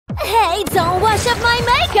Hey, don't wash up my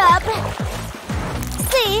makeup!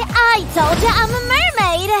 See, I told you I'm a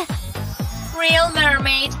mermaid! Real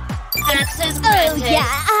mermaid. Access Oh granted. yeah,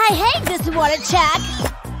 I hate this water check!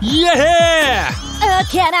 Yeah!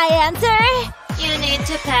 Can I enter? You need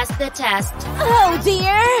to pass the test. Oh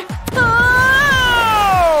dear!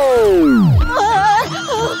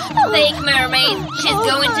 Fake mermaid. She's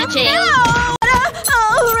going to jail.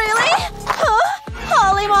 Oh, really?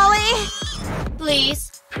 Holy moly!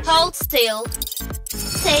 Please, hold still.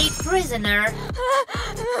 Stay prisoner.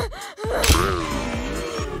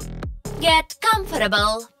 Get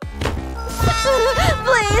comfortable.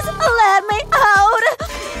 Please, let me out!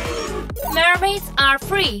 Mermaids are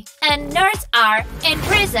free and nerds are in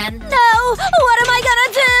prison. No! What am I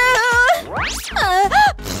gonna do?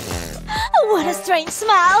 What a strange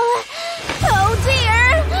smell! Oh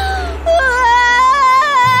dear!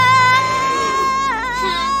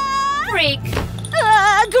 Freak.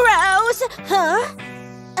 Gross! Huh?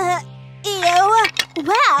 Ew!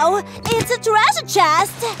 Wow! It's a treasure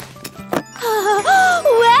chest!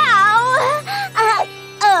 Wow!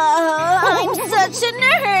 I'm such a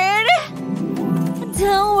nerd!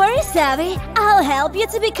 Don't worry, Savvy. I'll help you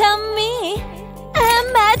to become me. A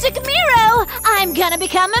magic mirror! I'm gonna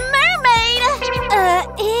become a mermaid!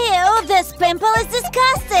 Ew, this pimple is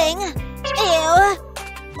disgusting! Ew!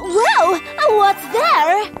 Whoa! What's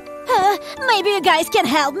there? Maybe you guys can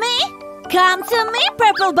help me? Come to me,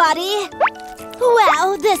 purple buddy!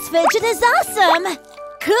 Wow, this fidget is awesome!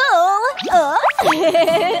 Cool!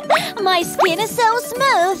 My skin is so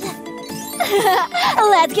smooth!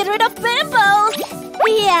 Let's get rid of pimples!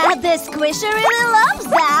 Yeah, this squisher really loves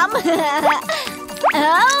them!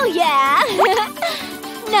 Oh, yeah!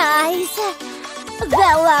 Nice! The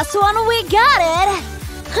last one, we got it!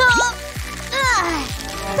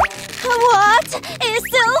 What? It's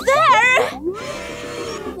still there!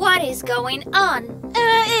 What is going on?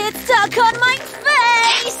 It's stuck on my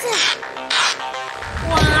face!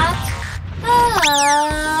 What?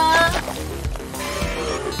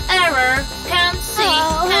 Error. Can't see.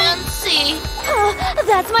 Can't see.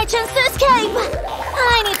 That's my chance to escape!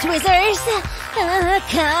 I need tweezers!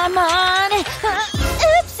 Come on!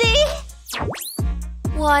 Oopsie!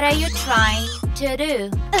 What are you trying to do?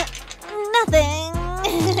 Nothing.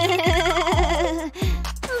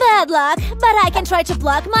 Bad luck, but I can try to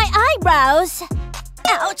block my eyebrows.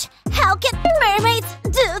 Ouch! How can mermaids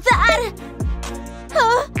do that?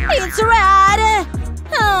 It's red!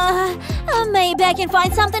 Maybe I can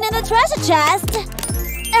find something in the treasure chest.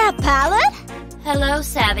 A pallet? Hello,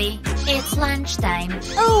 Savvy. It's lunchtime.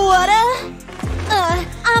 What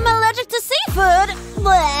I'm allergic to seafood.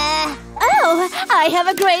 Bleh. Oh, I have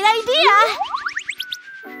a great idea.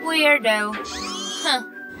 Weirdo. Huh.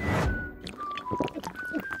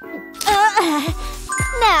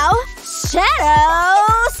 Now,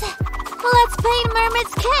 shadows! Let's paint mermaid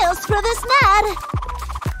scales for this net.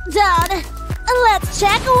 Done. Let's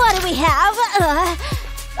check what do we have.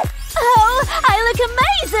 Oh, I look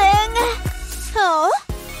amazing! Oh,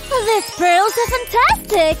 these pearls are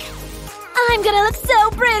fantastic! I'm gonna look so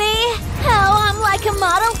pretty! Oh, I'm like a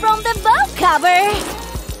model from the boat cover!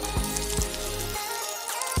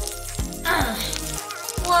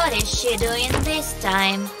 What is she doing this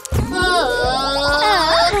time?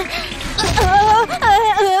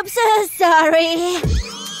 Oops, sorry.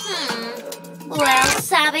 Well,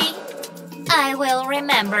 Savvy, I will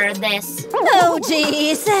remember this. Oh,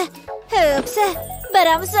 jeez. Oops, but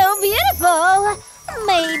I'm so beautiful.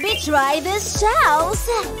 Maybe try these shells.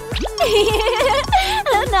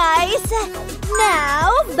 Nice.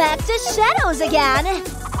 Now, back to shadows again.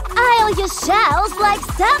 I'll use shells like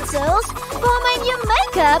stencils for my new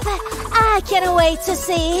makeup. I can't wait to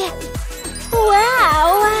see.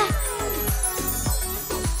 Wow!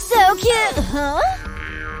 So cute. Huh?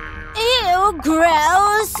 Ew,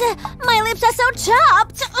 gross. My lips are so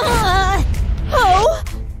chapped. Oh,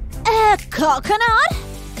 a coconut?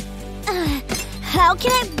 How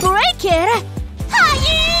can I break it?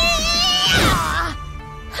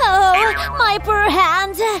 Oh, my poor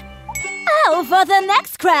hand. Oh, for the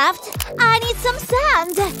next craft, I need some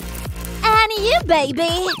sand. And you,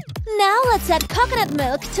 baby. Now let's add coconut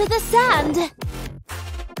milk to the sand.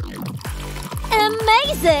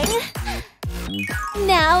 Amazing!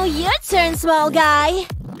 Now your turn, small guy.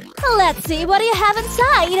 Let's see what you have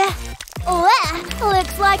inside.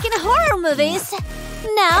 Looks like in horror movies.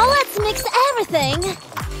 Now let's mix everything.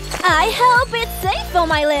 I hope it's safe for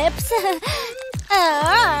my lips.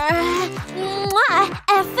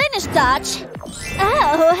 A finished touch.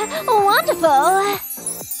 Oh, wonderful.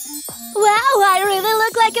 Wow, I really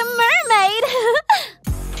look like a mermaid.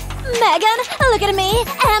 Megan, look at me.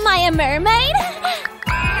 Am I a mermaid?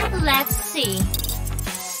 Let's see.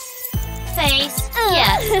 Face,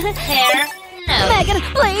 yes. Hair, no. Megan,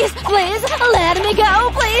 please, let me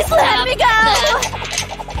go. Please, let me go.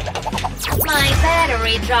 My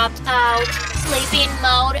battery dropped out. Sleeping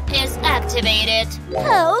mode is activated.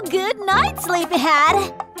 Oh, good night,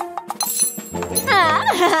 sleepyhead.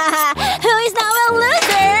 Who is now a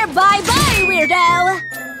loser? Bye-bye, weirdo.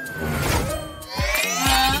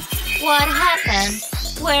 What happened?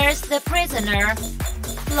 Where's the prisoner?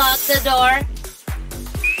 Lock the door.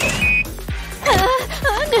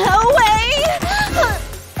 No way!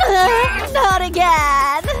 Not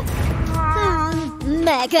again!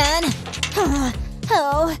 Megan!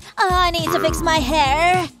 Oh, I need to fix my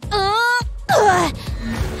hair.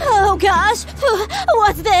 Oh gosh!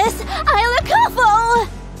 What's this? I look awful!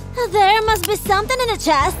 There must be something in the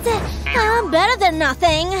chest. Better than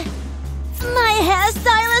nothing. My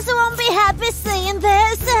hairstylist won't be happy seeing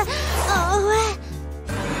this.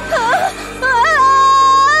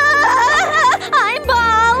 I'm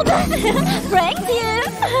bald! Pranked you!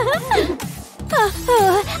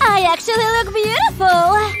 I actually look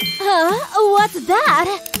beautiful! What's that?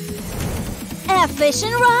 A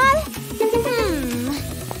fishing rod?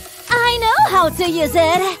 I know how to use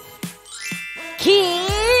it!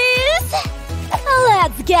 Keys!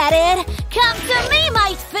 Let's get it! Come to me,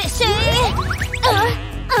 my fishy!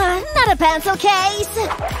 Not a pencil case!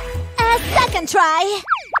 A second try!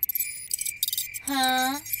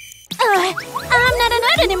 I'm not a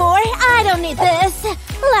nerd anymore! I don't need this!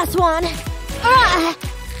 Last one!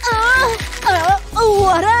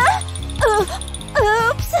 What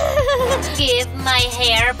oops! Give my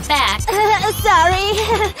hair back. Sorry.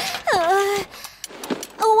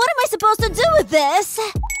 What am I supposed to do with this?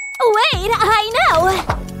 Wait, I know!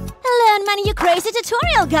 Learn my new crazy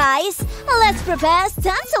tutorial, guys! Let's prepare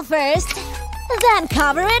stencil first. Then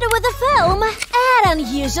cover it with a film. Add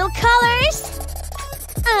unusual colors.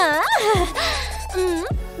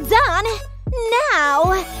 Done!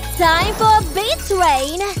 Now, time for beat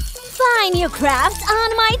train! Find new crafts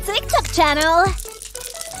on my TikTok channel!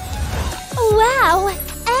 Wow!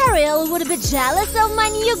 Ariel would be jealous of my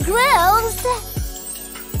new grills!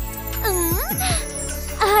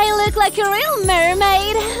 I look like a real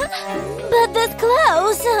mermaid! But this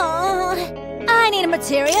clothes… I need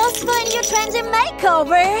materials for a new trendy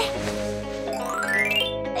makeover!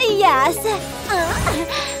 Yes!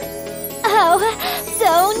 Oh,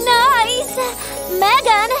 so nice!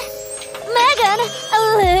 Megan!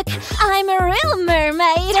 Look! I'm a real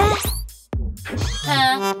mermaid!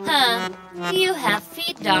 You have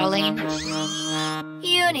feet, darling.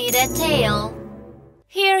 You need a tail.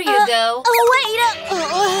 Here you go. Wait!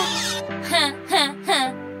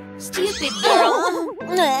 Stupid girl.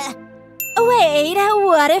 Wait,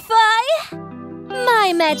 what if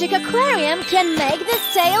my magic aquarium can make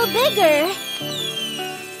this tail bigger?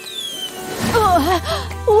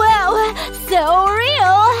 Wow, so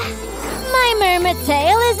real! My mermaid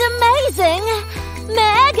tail is amazing!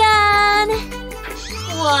 Megan!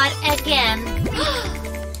 What again?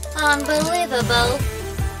 Unbelievable.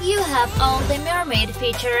 You have all the mermaid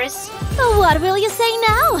features. What will you say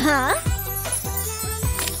now, huh?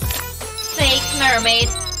 Fake mermaid.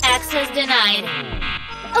 Access denied.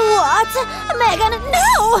 What? Megan,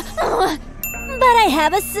 no! But I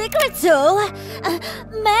have a secret tool.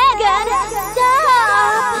 Megan,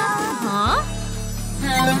 stop!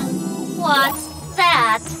 What's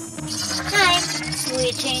that? I'm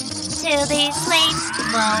switching to the sleep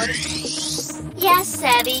mode. Yes,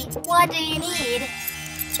 Savvy. What do you need?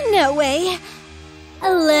 No way.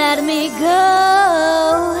 Let me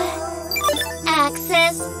go.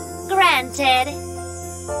 Access granted.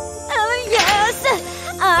 Oh, yes!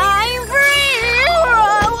 I'm free!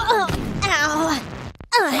 Ow!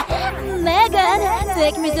 Megan,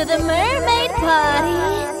 take me to the mermaid party.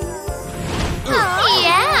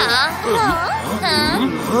 Yeah.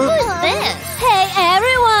 Who's this? Hey,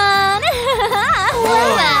 everyone!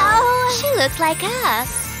 Wow. She looks like us.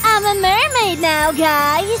 I'm a mermaid now,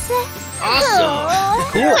 guys. Awesome.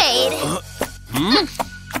 Cool. Wait.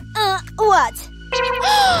 What?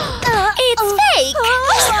 It's fake.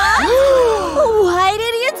 Why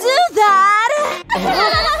did you do that?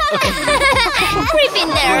 Creepy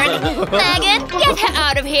nerd. Megan, get her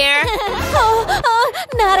out of here.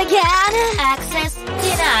 Not again. Access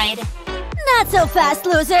denied. Not so fast,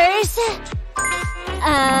 losers.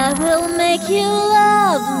 I will make you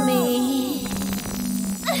love me.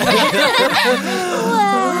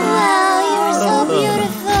 Wow, you're so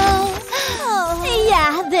beautiful.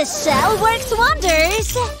 Yeah, this shell works wonders.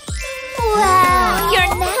 Wow, Your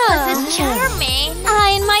necklace is charming.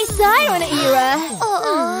 I'm in my siren era.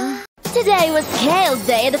 Today was scale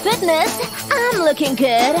day at the fitness. I'm looking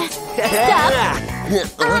good. Stop.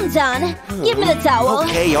 I'm done. Give me the towel.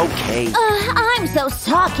 Okay. I'm so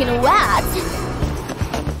soaking wet.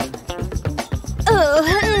 Oh,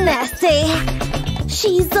 nasty.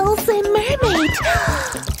 She's also a mermaid.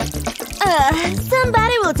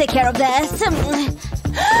 Somebody will take care of this.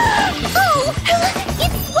 Oh,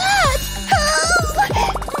 it's wet.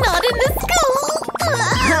 Not in the school.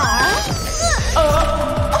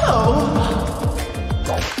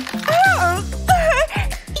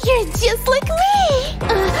 You're just like me.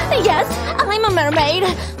 Yes, I'm a mermaid.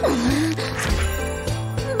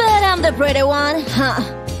 But I'm the pretty one, huh?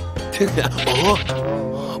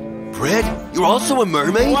 Fred, you're also a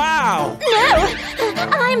mermaid? Wow! No!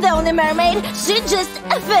 I'm the only mermaid. She's just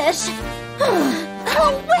a fish.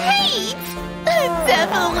 Oh, wait!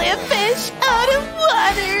 Definitely a fish out of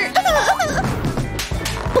water.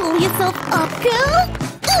 Pull yourself up, girl.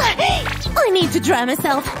 I need to dry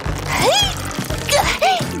myself.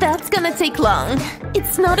 That's gonna take long.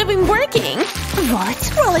 It's not even working.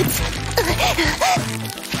 What? Well, it's...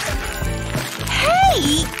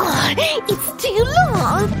 Hey! It's too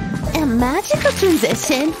long. A magical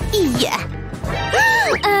transition. Yeah.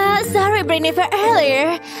 Sorry, Brittany, for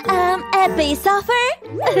earlier. A base offer?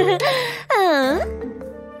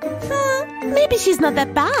 Maybe she's not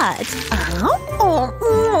that bad.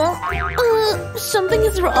 Something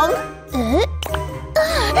is wrong.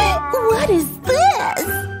 What is this?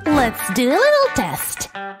 Let's do a little test.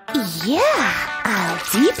 Yeah, I'll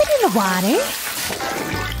dip it in the water.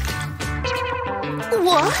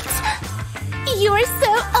 What? You're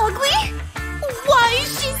so ugly? Why is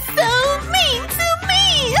she so mean to me?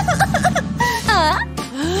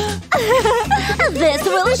 This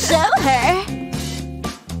will show her.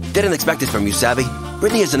 Didn't expect this from you, Savvy.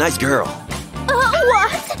 Brittany is a nice girl.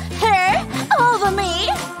 What? Her? Over me?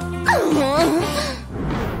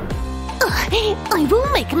 I will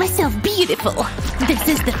make myself beautiful. This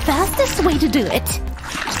is the fastest way to do it.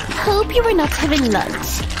 Hope you were not having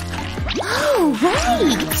lunch. Oh,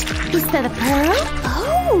 right! Is that a pearl?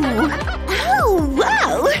 Oh,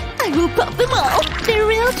 wow! I will pop them all. The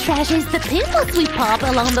real treasure is the pimples we pop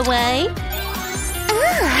along the way.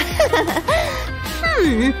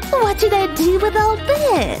 What should I do with all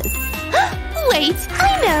this? Wait,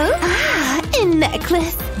 I know! A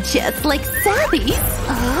necklace, just like Savvy's.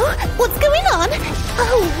 Oh, what's going on?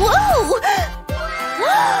 Oh, whoa!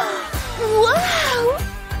 Wow!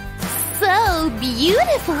 So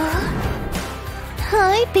beautiful.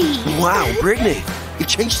 Hi, Pete. Wow, Brittany, you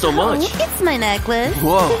changed so much. It's my necklace.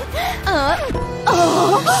 Whoa.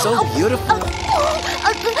 So beautiful.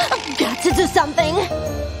 Got to do something.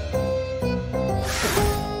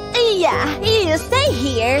 Yeah, you stay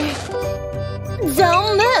here.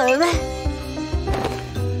 Don't move.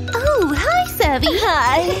 Oh, hi, Savvy.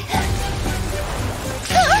 Hi.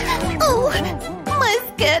 Oh, my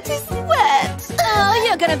skirt is wet. Oh,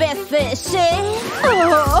 you're gonna be fishy.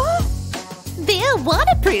 Oh. They're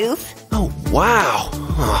waterproof. Oh, wow.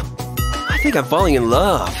 I think I'm falling in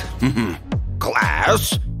love.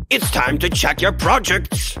 Class, it's time to check your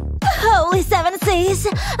projects. Holy seven seas.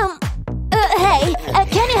 Hey,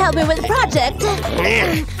 can you help me with the project?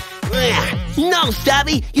 No,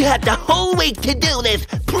 Savvy, you have the whole week to do this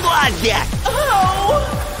project.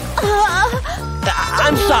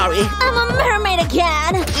 I'm sorry. I'm a mermaid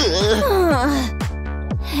again.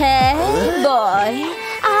 Hey, boy.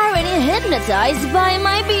 Already hypnotized by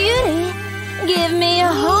my beauty. Give me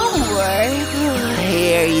your homework.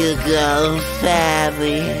 Here you go,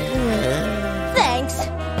 Savvy. Thanks.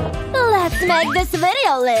 Let's make this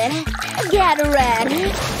video lit. Get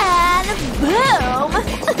ready. And boom.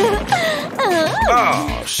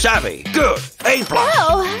 Oh, Savvy, good. A+.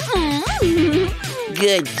 Oh.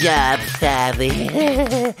 Good job, Savvy.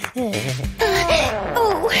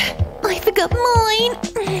 Oh, I forgot mine.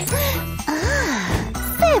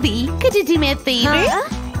 Savvy, could you do me a favor?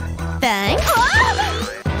 Thanks.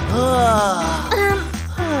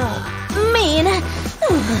 Mean.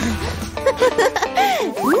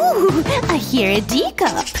 Ooh, I hear a D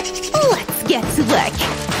cup. Let's get to work.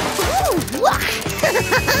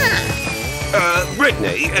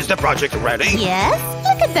 Brittany, is the project ready? Yes,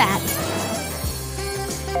 look at that.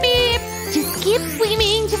 Beep. Just keep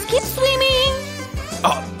swimming. Just keep swimming.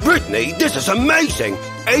 Brittany, this is amazing.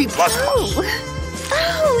 A++.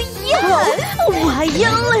 Oh, yes! Why, you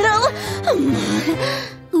little...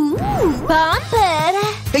 Ooh, bump it!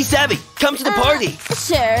 Hey, Savvy, come to the party.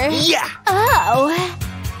 Sure. Yeah. Oh.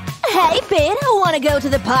 Hey, Pete, wanna go to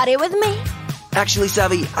the party with me? Actually,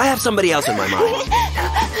 Savvy, I have somebody else in my mind.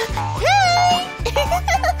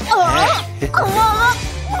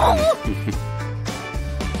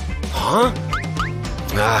 Huh?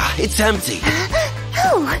 Ah, it's empty.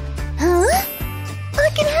 Oh, huh? I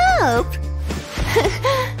can help.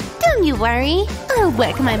 Don't you worry. I'll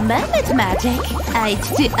work my mermaid magic.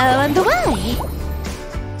 H2O on the way.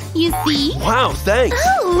 You see? Wow, thanks.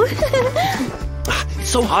 Oh. It's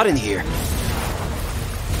so hot in here.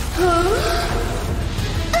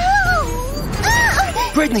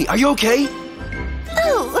 Brittany, are you okay?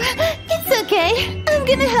 Oh, it's okay. I'm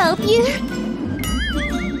gonna help you.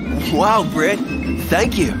 Wow, Britt.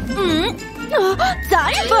 Thank you.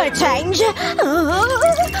 Time for a change.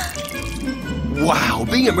 Wow,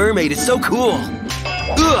 being a mermaid is so cool.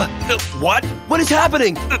 What? What is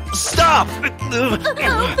happening? Stop! Oh,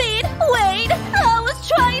 Pete, wait. I was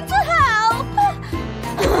trying to help.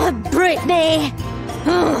 Brittany.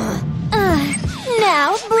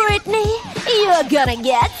 Now, Brittany, you're gonna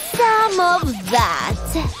get some of that.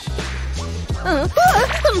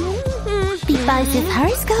 Device's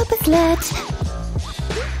horoscope is lit.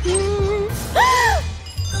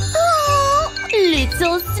 Oh,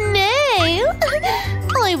 little snail.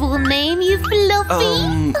 I will name you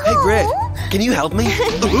Fluffy. Hey, Britt, can you help me?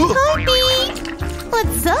 Hi, Pete.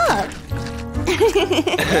 What's up?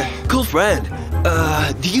 Cool friend.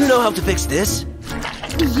 Do you know how to fix this?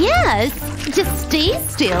 Yes. Just stay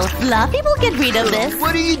still. Fluffy will get rid of this.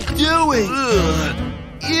 What are you doing?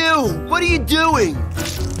 Ew, what are you doing?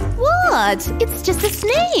 What? It's just a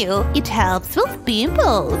snail. It helps with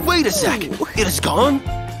pimples. Wait a sec. It is gone?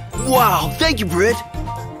 Wow, thank you, Britt.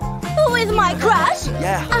 With my crush?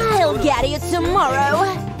 Yeah. I'll get you tomorrow.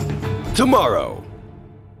 Tomorrow.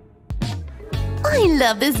 I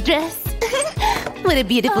love this dress. What a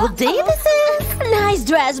beautiful day this is. Nice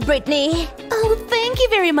dress, Brittany. Oh, thank you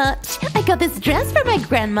very much. I got this dress for my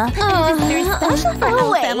grandma. And it's very special for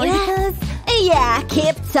our family because... Yeah,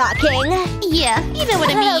 keep talking. Yeah, you know what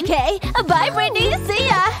I mean. Okay, bye, Brittany. See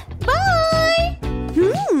ya. Bye.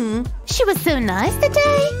 She was so nice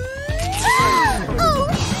today. Oh,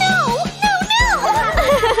 no.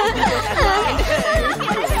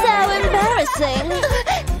 So embarrassing.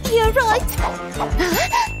 You're right.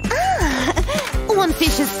 One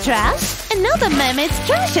fish is trash, another mermaid's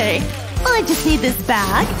treasure. I just need this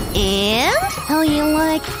bag, and how you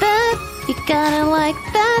like that? You gotta like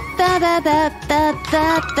that, that.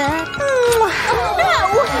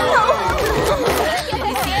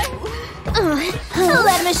 No!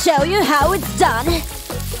 Let me show you how it's done.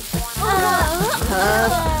 No!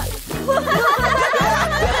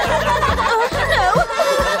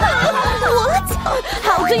 What?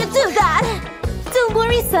 How do you do that? Don't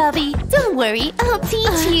worry, Savvy. Don't worry. I'll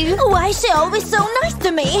teach you. Why is she always so nice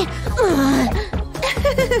to me?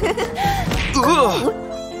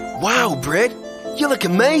 Wow, Britt. You look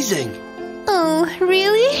amazing. Oh,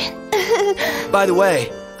 really? By the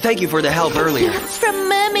way, thank you for the help earlier. From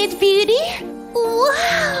Mermaid Beauty?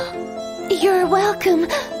 Wow. You're welcome.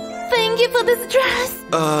 Thank you for this dress.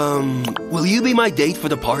 Will you be my date for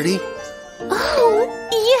the party? Oh,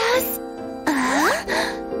 yes.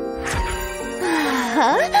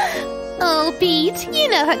 Oh, Pete, you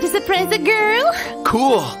know how to surprise a girl.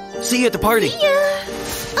 Cool. See you at the party. Yeah.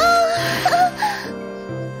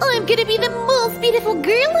 I'm gonna be the most beautiful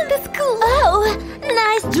girl in the school. Oh,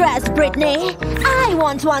 nice dress, Brittany. I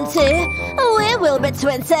want one too. We will be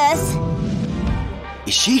twinses.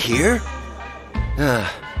 Is she here?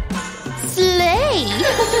 Slay.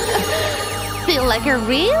 Feel like a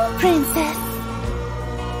real princess.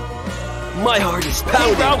 My heart is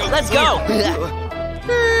pounding. Hey, bro, let's go.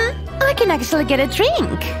 I can actually get a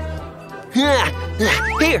drink.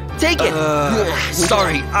 Here, take it.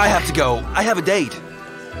 Sorry, I have to go. I have a date.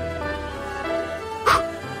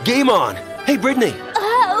 Game on. Hey, Brittany.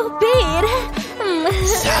 Oh, Pete.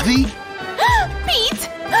 Savvy? Pete?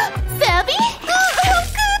 Savvy? How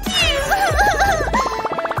could you?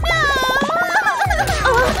 No.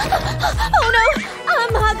 Oh, no.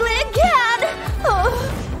 I'm ugly again.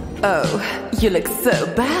 Oh, you look so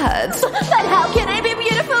bad. But how can I be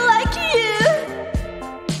beautiful like you?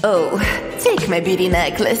 Oh, take my beauty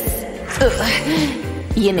necklace.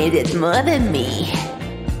 Ugh, you need it more than me.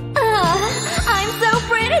 I'm so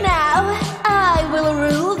pretty now. I will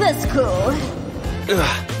rule the school.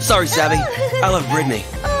 Sorry, Savvy. I love Brittany.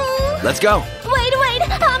 Let's go. Wait.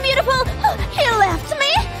 I'm beautiful. He left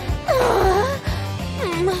me.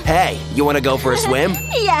 Hey, you want to go for a swim?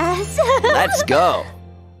 Yes. Let's go.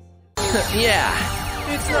 Yeah,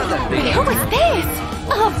 it's not that big. Who is this?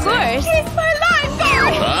 Of course. It's my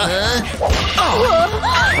lifeguard.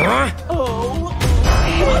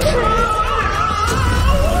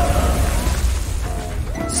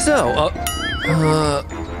 So,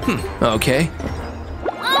 okay.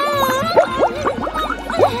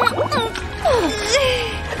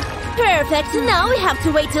 Perfect. Now we have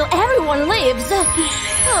to wait till everyone leaves.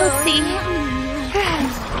 Let's see.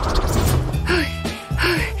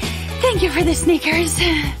 Thank you for the sneakers.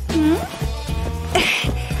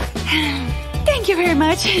 Thank you very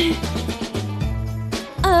much.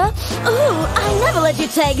 I never let you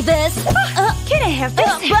take this. Can I have this?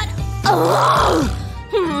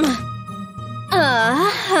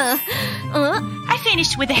 I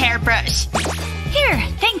finished with the hairbrush. Here,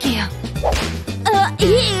 thank you.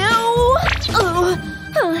 Ew!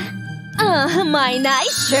 My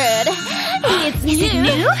nice shirt. It's Is it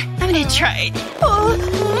new? I'm gonna try it.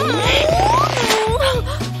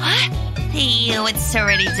 Ew, it's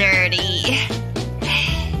already dirty.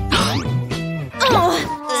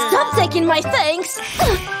 Stop taking my things!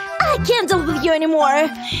 I can't deal with you anymore.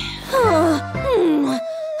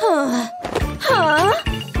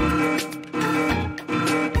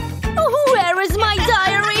 Where is my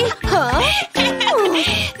diary?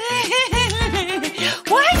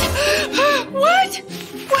 What? What?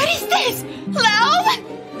 What is this? Loud?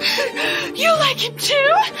 You like it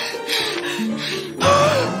too?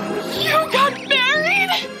 You got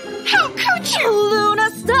married? How could you? Luna,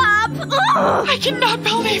 stop! I cannot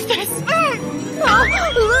believe this.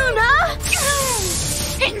 Luna!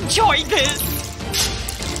 Enjoy this.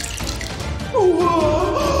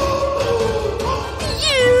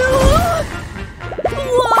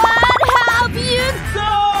 What have you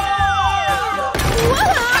done?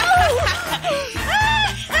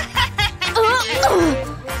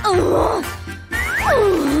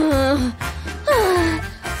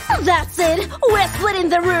 That's it. We're splitting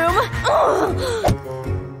the room.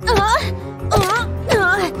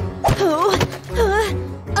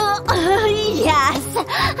 Yes.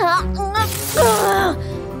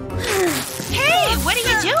 Hey, what are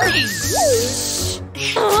you doing?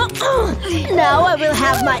 Now I will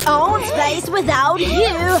have my own space without you.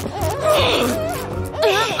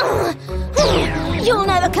 You'll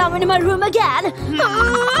never come into my room again.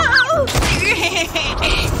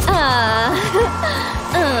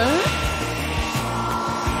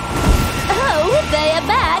 Oh, they are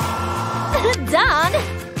back. Done.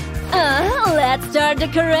 Let's start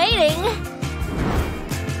decorating.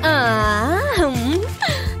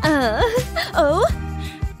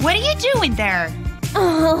 What are you doing there?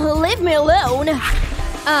 Leave me alone.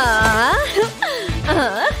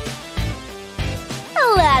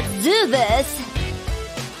 Let's do this.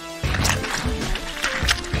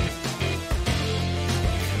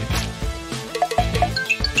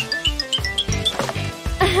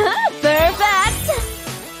 Perfect.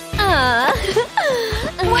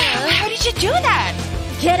 Wow, how did you do that?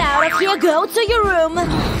 Get out of here. Go to your room.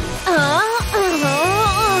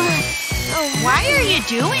 Why are you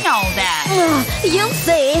doing all that? You'll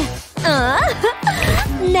see.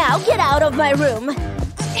 Now get out of my room.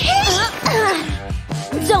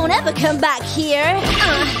 Don't ever come back here.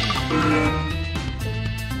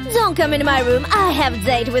 Don't come into my room. I have a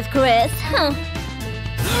date with Chris.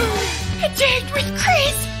 A date with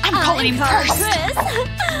Chris? I'm calling him first. Chris.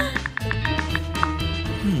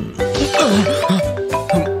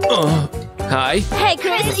 Hi. Hey,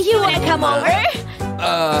 Chris, you wanna come over?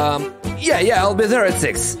 Yeah, I'll be there at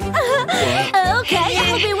 6. Okay,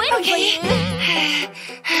 I will be waiting for you.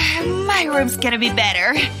 My room's gonna be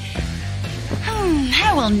better.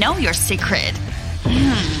 I will know your secret.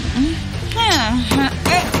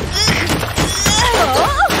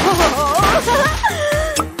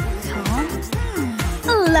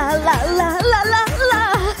 La la la la la la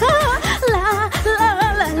la la la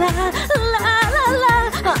la la.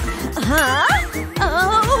 Huh?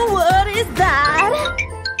 Oh, what is that?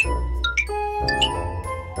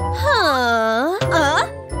 Huh?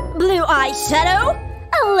 Blue eyeshadow?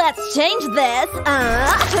 Let's change this.